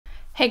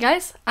Hey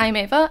guys, I'm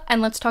Ava,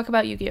 and let's talk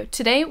about Yu-Gi-Oh!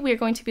 Today we are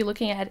going to be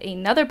looking at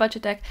another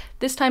budget deck.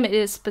 This time it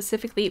is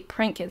specifically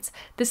Prank Kids.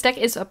 This deck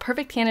is a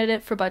perfect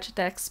candidate for budget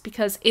decks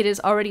because it is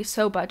already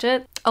so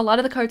budget. A lot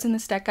of the cards in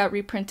this deck got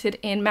reprinted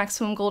in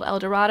Maximum Gold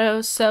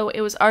Eldorado, so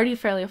it was already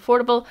fairly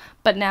affordable,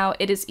 but now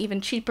it is even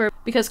cheaper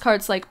because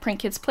cards like Prank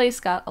Kids Place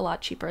got a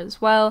lot cheaper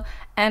as well,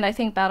 and I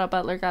think Battle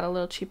Butler got a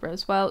little cheaper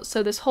as well.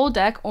 So this whole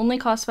deck only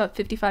costs about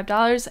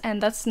 $55, and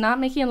that's not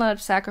making a lot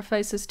of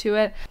sacrifices to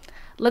it.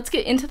 Let's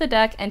get into the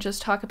deck and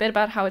just talk a bit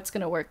about how it's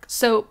going to work.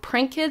 So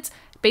Prank Kids,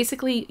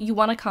 basically you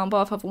want to combo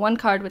off of one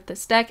card with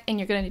this deck, and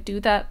you're going to do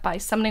that by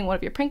summoning one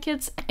of your Prank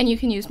Kids, and you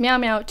can use Meow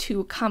Meow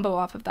to combo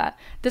off of that.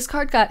 This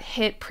card got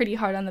hit pretty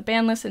hard on the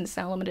ban list and is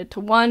now limited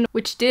to one,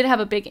 which did have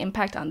a big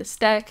impact on this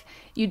deck.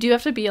 You do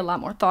have to be a lot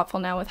more thoughtful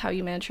now with how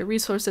you manage your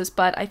resources,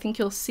 but I think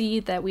you'll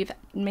see that we've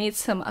made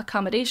some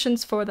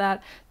accommodations for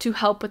that to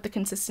help with the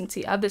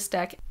consistency of this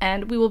deck,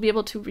 and we will be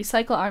able to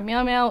recycle our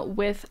Meow Meow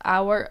with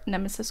our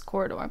Nemesis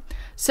Corridor.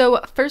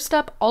 So first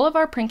up, all of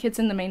our Prank Kids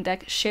in the main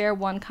deck share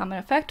one common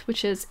effect,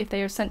 which is if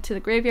they are sent to the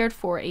graveyard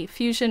for a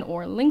fusion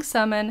or link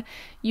summon,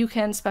 you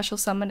can special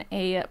summon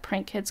a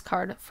Prank Kids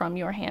card from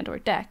your hand or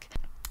deck.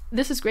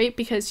 This is great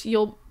because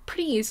you'll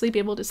pretty easily be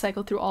able to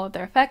cycle through all of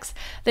their effects.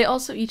 They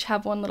also each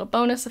have one little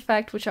bonus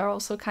effect, which are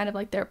also kind of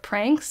like their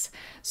pranks.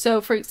 So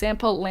for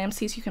example,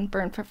 Lamseys you can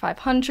burn for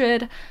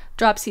 500,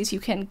 Dropseys you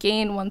can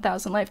gain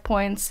 1000 life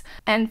points,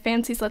 and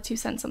Fancies lets you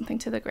send something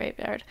to the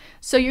graveyard.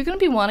 So you're going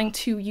to be wanting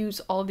to use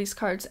all of these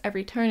cards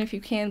every turn if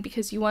you can,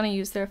 because you want to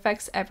use their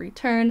effects every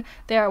turn.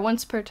 They are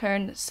once per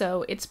turn,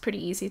 so it's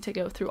pretty easy to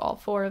go through all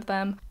four of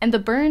them. And the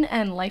burn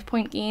and life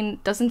point gain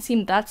doesn't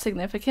seem that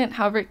significant,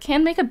 however it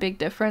can make a big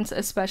difference,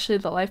 especially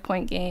the life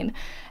point gain,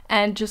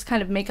 and just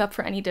kind of make up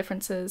for any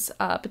differences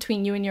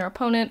between you and your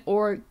opponent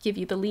or give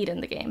you the lead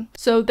in the game.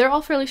 So they're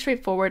all fairly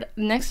straightforward.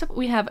 Next up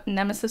we have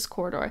Nemesis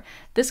Corridor.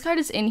 This card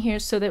is in here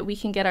so that we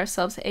can get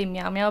ourselves a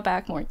Meow Meow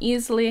back more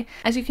easily.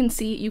 As you can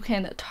see, you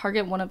can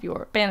target one of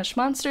your banished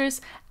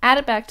monsters, add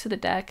it back to the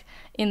deck,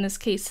 in this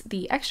case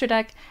the extra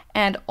deck,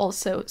 and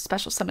also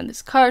special summon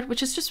this card,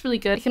 which is just really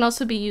good. It can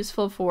also be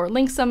useful for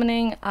link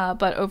summoning,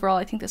 but overall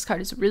I think this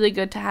card is really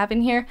good to have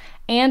in here.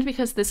 And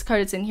because this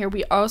card is in here,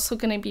 we are also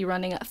going to be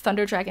running a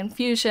Thunder Dragon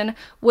Fusion,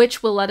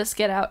 which will let us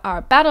get out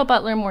our Battle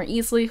Butler more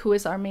easily, who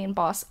is our main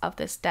boss of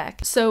this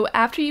deck. So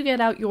after you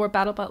get out your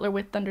Battle Butler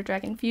with Thunder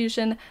Dragon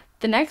Fusion,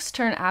 the next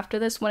turn after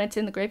this, when it's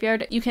in the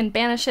graveyard, you can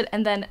banish it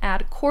and then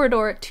add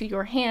Corridor to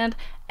your hand,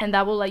 and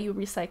that will let you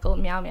recycle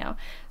Meow Meow.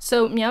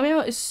 So Meow Meow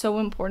is so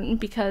important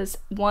because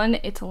one,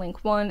 it's a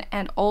link one,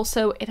 and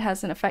also it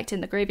has an effect in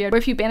the graveyard where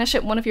if you banish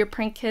it, one of your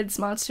Prank Kids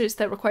monsters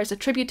that requires a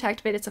tribute to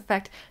activate its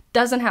effect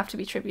doesn't have to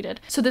be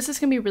tributed. So this is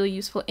going to be really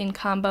useful in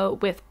combo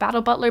with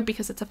Battle Butler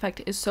because its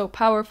effect is so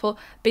powerful.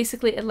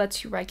 Basically it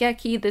lets you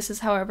Raigeki. This is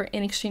however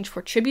in exchange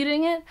for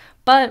tributing it,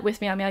 but with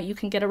Meow Meow you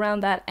can get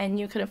around that and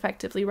you can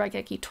effectively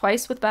Raigeki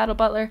twice with Battle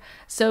Butler.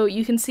 So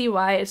you can see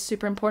why it's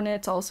super important.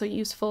 It's also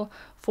useful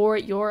for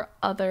your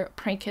other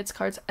Prank Kids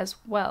cards as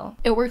well.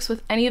 It works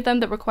with any of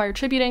them that require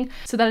tributing,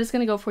 so that is going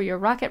to go for your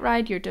Rocket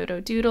Ride, your Dodo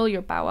Doodle,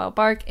 your Bow Wow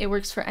Bark. It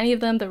works for any of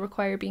them that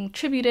require being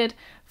tributed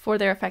for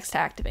their effects to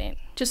activate.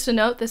 Just a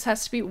note, this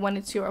has to be when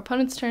it's your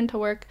opponent's turn to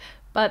work,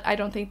 but I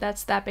don't think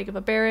that's that big of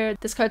a barrier.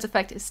 This card's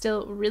effect is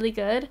still really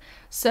good.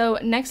 So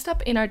next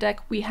up in our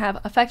deck we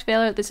have Effect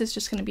Veiler. This is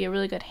just going to be a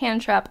really good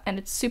hand trap, and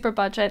it's super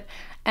budget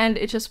and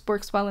it just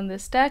works well in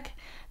this deck.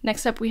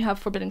 Next up we have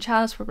Forbidden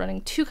Chalice. We're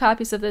running 2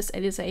 copies of this.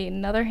 It is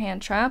another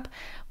hand trap.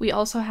 We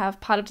also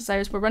have Pot of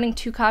Desires. We're running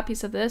 2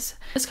 copies of this.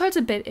 This card's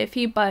a bit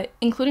iffy, but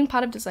including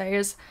Pot of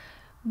Desires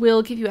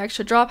will give you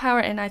extra draw power,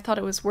 and I thought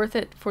it was worth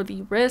it for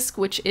the risk,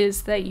 which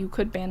is that you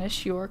could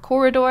banish your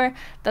Corridor.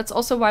 That's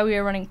also why we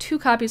are running 2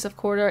 copies of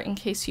Corridor in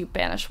case you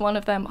banish one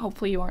of them.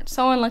 Hopefully you aren't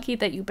so unlucky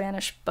that you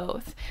banish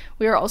both.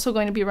 We are also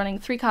going to be running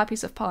 3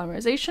 copies of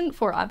Polymerization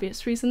for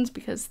obvious reasons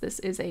because this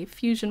is a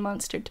fusion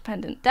monster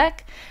dependent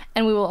deck,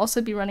 and we will also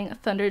be running a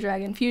Thunder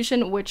Dragon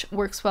Fusion, which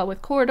works well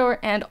with Corridor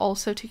and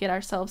also to get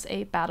ourselves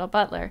a Battle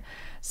Butler.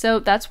 So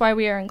that's why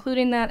we are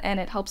including that, and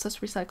it helps us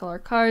recycle our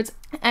cards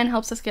and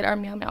helps us get our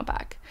Meow Meow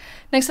back.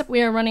 Next up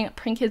we are running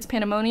Prank Kids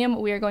Pandemonium.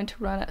 We are going to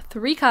run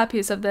 3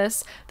 copies of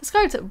this. This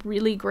card's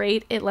really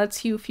great. It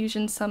lets you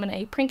fusion summon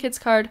a Prank Kids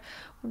card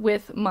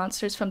with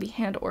monsters from the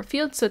hand or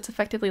field, so it's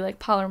effectively like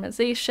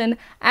Polymerization.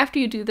 After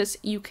you do this,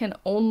 you can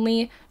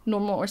only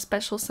normal or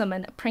special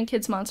summon Prank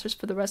Kids monsters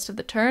for the rest of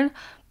the turn,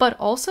 but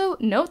also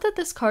note that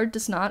this card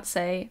does not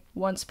say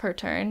once per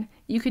turn.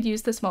 You could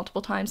use this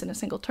multiple times in a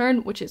single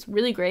turn, which is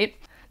really great.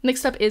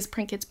 Next up is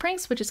Prank Kids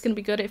Pranks, which is going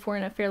to be good if we're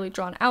in a fairly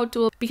drawn out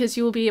duel because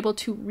you will be able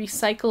to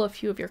recycle a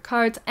few of your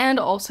cards and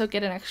also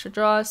get an extra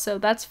draw, so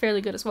that's fairly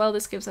good as well.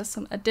 This gives us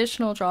some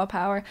additional draw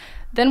power.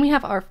 Then we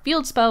have our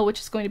Field Spell, which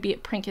is going to be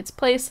at Prank Kids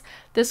Place.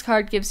 This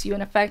card gives you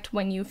an effect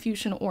when you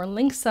fusion or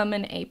link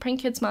summon a Prank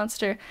Kids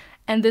monster,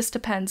 and this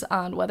depends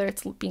on whether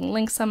it's being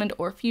link summoned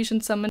or fusion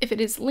summoned. If it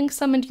is link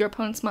summoned, your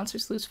opponent's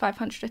monsters lose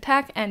 500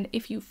 attack, and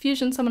if you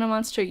fusion summon a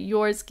monster,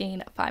 yours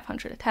gain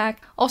 500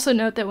 attack. Also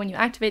note that when you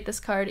activate this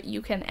card, you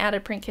can add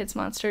a prankkids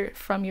monster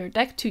from your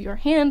deck to your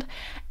hand,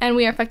 and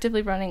we are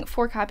effectively running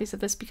 4 copies of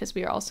this because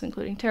we are also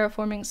including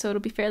terraforming, so it'll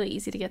be fairly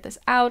easy to get this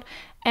out.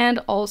 And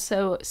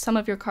also some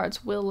of your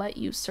cards will let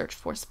you search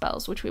for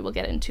spells, which we will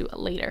get into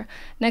later.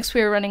 Next,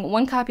 we are running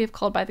 1 copy of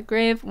Called by the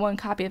Grave, 1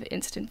 copy of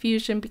Instant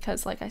Fusion,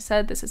 because like I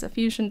said, this is a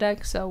fusion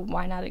deck, so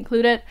why not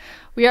include it?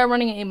 We are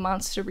running a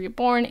Monster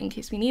Reborn in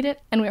case we need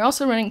it, and we're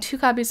also running 2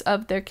 copies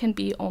of There Can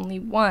Be Only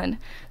One.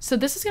 So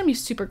this is going to be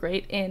super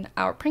great in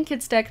our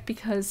prankkids deck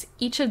because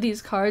each of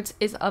these cards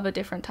is of a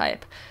different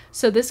type.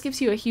 So this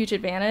gives you a huge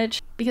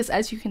advantage because,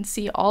 as you can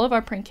see, all of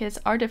our prankkids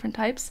are different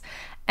types,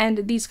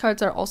 and these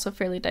cards are also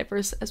fairly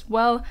diverse as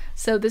well,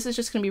 so this is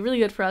just going to be really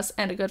good for us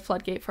and a good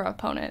floodgate for our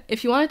opponent.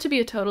 If you want it to be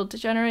a total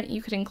degenerate,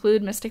 you could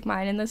include Mystic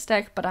Mine in this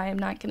deck, but I am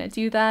not going to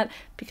do that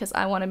because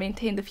I want to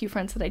maintain the few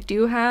friends that I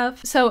do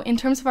have. So in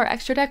terms of our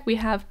extra deck, we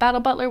have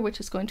Battle Butler, which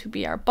is going to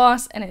be our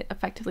boss, and it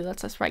effectively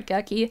lets us ride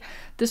Geki.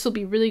 This will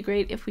be really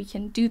great if we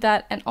can do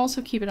that and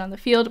also keep it on the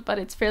field, but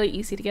it's fairly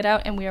easy to get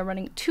out, and we are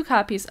running 2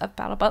 copies of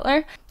Battle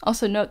Butler.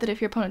 Also note that if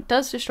your opponent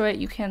does destroy it,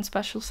 you can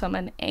special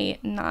summon a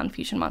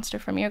non-fusion monster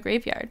from your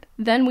graveyard.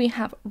 Then we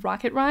have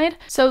Rocket Ride.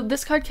 So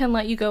this card can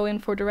let you go in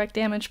for direct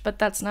damage, but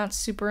that's not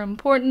super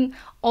important.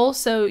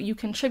 Also, you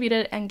can tribute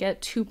it and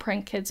get 2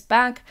 prankkids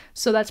back,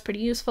 so that's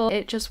pretty useful.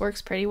 It just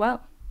works pretty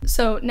well.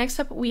 So next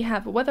up we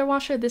have Weather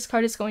Washer. This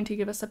card is going to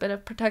give us a bit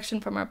of protection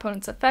from our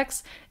opponent's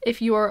effects.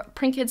 If your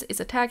prankkids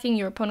is attacking,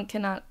 your opponent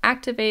cannot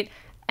activate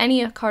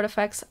any card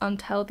effects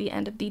until the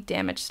end of the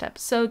damage step,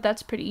 so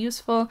that's pretty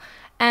useful.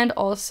 And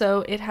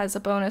also it has a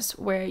bonus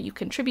where you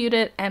contribute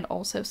it and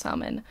also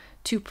summon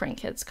 2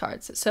 prankkids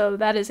cards, so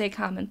that is a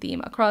common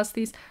theme across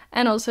these.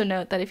 And also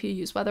note that if you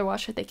use Weather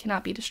Washer, they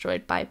cannot be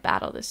destroyed by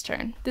battle this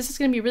turn. This is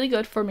going to be really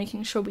good for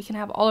making sure we can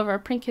have all of our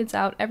prankkids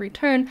out every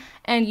turn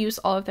and use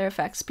all of their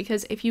effects,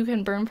 because if you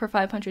can burn for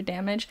 500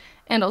 damage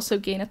and also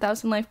gain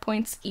 1,000 life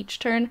points each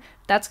turn,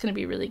 that's going to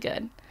be really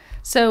good.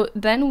 So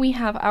then we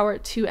have our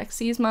 2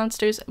 Xyz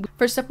monsters.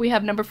 First up, we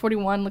have number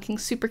 41 looking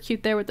super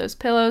cute there with those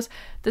pillows.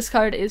 This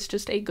card is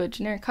just a good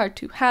generic card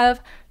to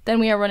have. Then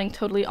we are running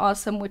Totally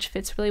Awesome, which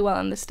fits really well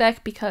on this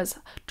deck because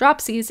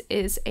Dropsies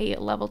is a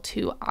level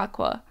 2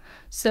 aqua,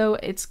 so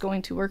it's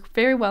going to work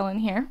very well in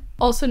here.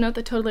 Also note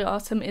that Totally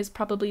Awesome is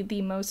probably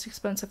the most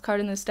expensive card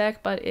in this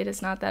deck, but it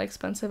is not that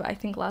expensive. I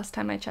think last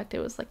time I checked it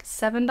was like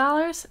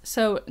 $7,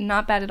 so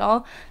not bad at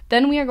all.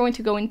 Then we are going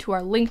to go into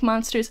our Link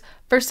monsters.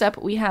 First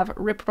up, we have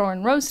Rip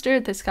Roarin' Roaster.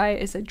 This guy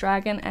is a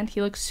dragon and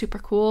he looks super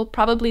cool.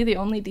 Probably the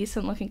only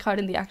decent looking card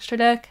in the extra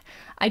deck.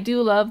 I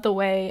do love the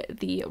way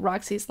the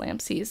Roxy's,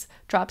 Lampsies,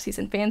 Dropsies,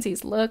 and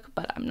Fansies look,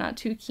 but I'm not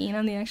too keen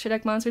on the extra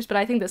deck monsters, but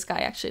I think this guy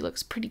actually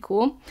looks pretty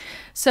cool.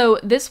 So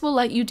this will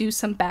let you do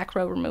some back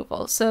row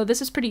removal. So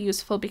this is pretty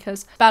useful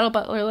because Battle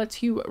Butler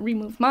lets you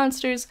remove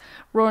monsters,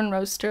 Roarin'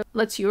 Roaster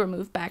lets you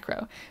remove back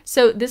row.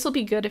 So this will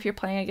be good if you're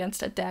playing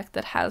against a deck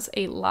that has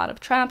a lot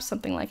of traps,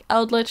 something like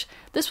Eldritch.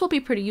 This will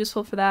be pretty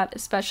useful for that,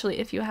 especially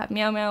if you have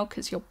Meow Meow,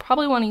 because you'll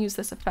probably want to use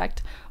this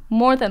effect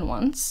more than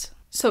once.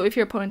 So if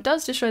your opponent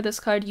does destroy this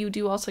card, you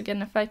do also get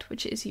an effect,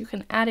 which is you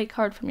can add a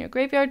card from your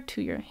graveyard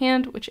to your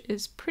hand, which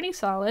is pretty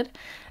solid.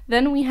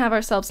 Then we have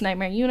ourselves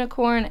Nightmare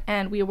Unicorn,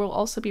 and we will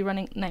also be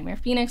running Nightmare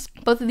Phoenix.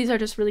 Both of these are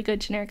just really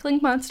good generic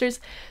Link monsters,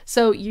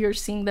 so you're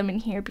seeing them in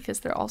here because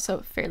they're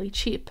also fairly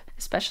cheap,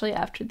 especially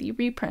after the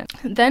reprint.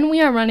 Then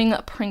we are running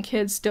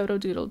Prankkids Dodo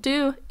Doodle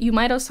Doo. You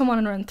might also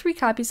want to run 3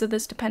 copies of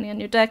this depending on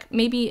your deck.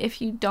 Maybe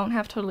if you don't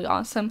have Totally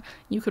Awesome,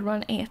 you could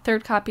run a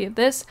 3rd copy of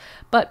this,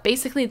 but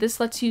basically this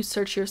lets you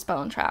search your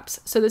spell and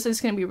traps. So this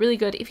is going to be really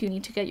good if you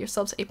need to get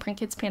yourselves a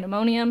Prankkids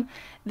Pandemonium.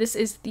 This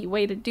is the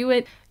way to do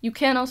it. You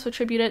can also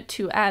attribute it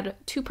to add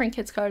 2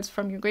 Prankkids cards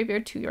from your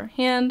graveyard to your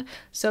hand,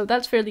 so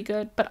that's fairly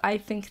good, but I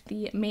think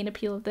the main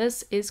appeal of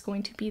this is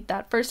going to be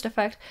that first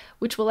effect,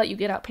 which will let you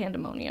get out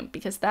Pandemonium,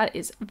 because that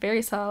is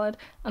very solid.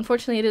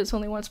 Unfortunately, it is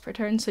only once per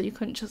turn, so you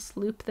couldn't just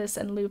loop this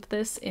and loop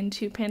this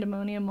into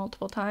Pandemonium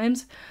multiple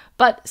times,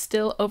 but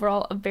still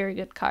overall a very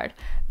good card.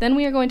 Then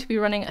we are going to be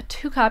running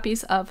 2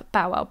 copies of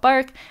Bow Wow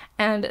Bark,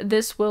 and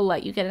this will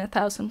let you get an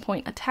 1,000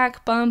 point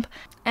attack bump,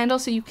 and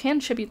also you can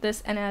tribute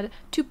this and add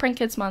 2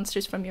 Prankkids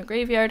monsters from your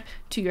graveyard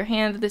to your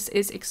hand. This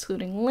is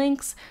excluding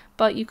links,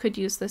 but you could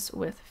use this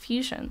with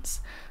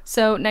fusions.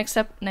 So next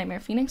up, Nightmare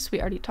Phoenix,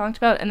 we already talked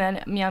about, and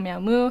then Meow Meow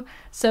Moo.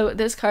 So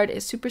this card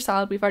is super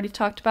solid, we've already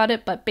talked about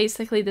it, but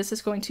basically this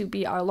is going to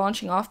be our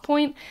launching off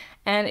point,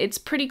 and it's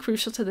pretty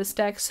crucial to this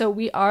deck. So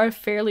we are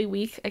fairly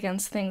weak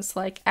against things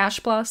like Ash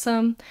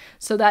Blossom,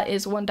 so that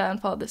is one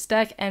downfall of this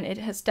deck, and it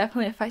has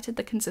definitely affected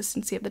the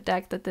consistency of the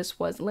deck that this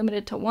was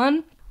limited to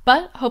 1.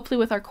 But hopefully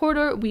with our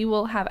corridor, we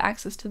will have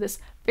access to this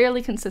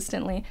fairly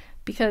consistently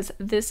because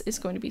this is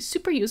going to be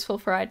super useful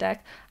for our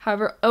deck.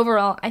 However,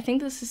 overall, I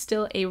think this is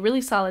still a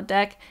really solid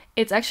deck.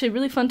 It's actually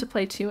really fun to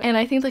play too, and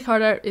I think the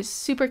card art is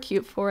super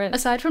cute for it.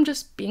 Aside from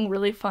just being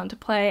really fun to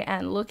play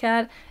and look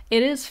at,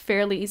 it is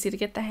fairly easy to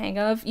get the hang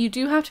of. You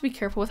do have to be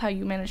careful with how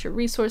you manage your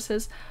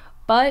resources,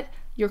 but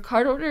your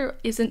card order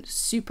isn't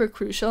super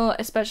crucial,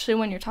 especially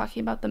when you're talking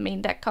about the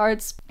main deck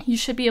cards. You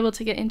should be able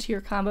to get into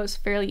your combos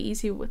fairly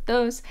easy with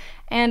those,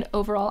 and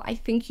overall, I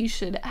think you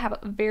should have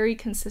very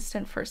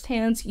consistent first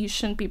hands. You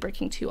shouldn't be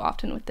breaking too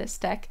often with this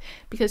deck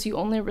because you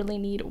only really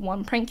need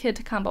one prank kid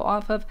to combo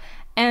off of,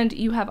 and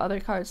you have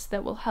other cards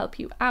that will help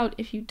you out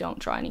if you don't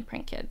draw any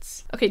prank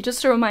kids. Okay,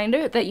 just a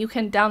reminder that you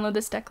can download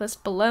this deck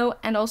list below,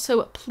 and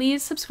also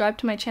please subscribe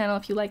to my channel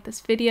if you like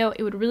this video.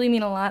 It would really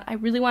mean a lot. I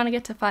really want to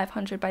get to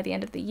 500 by the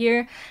end of the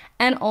year,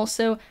 and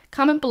also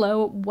comment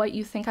below what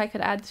you think I could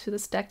add to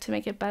this deck to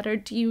make it better.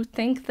 Do you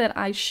think that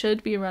I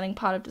should be running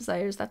Pot of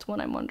Desires? That's what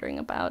I'm wondering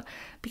about,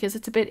 because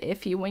it's a bit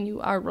iffy when you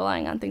are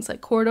relying on things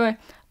like Corridor.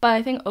 But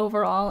I think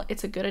overall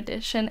it's a good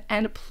addition,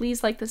 and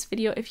please like this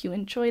video if you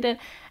enjoyed it,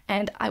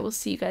 and I will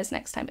see you guys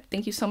next time.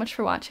 Thank you so much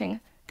for watching.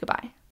 Goodbye.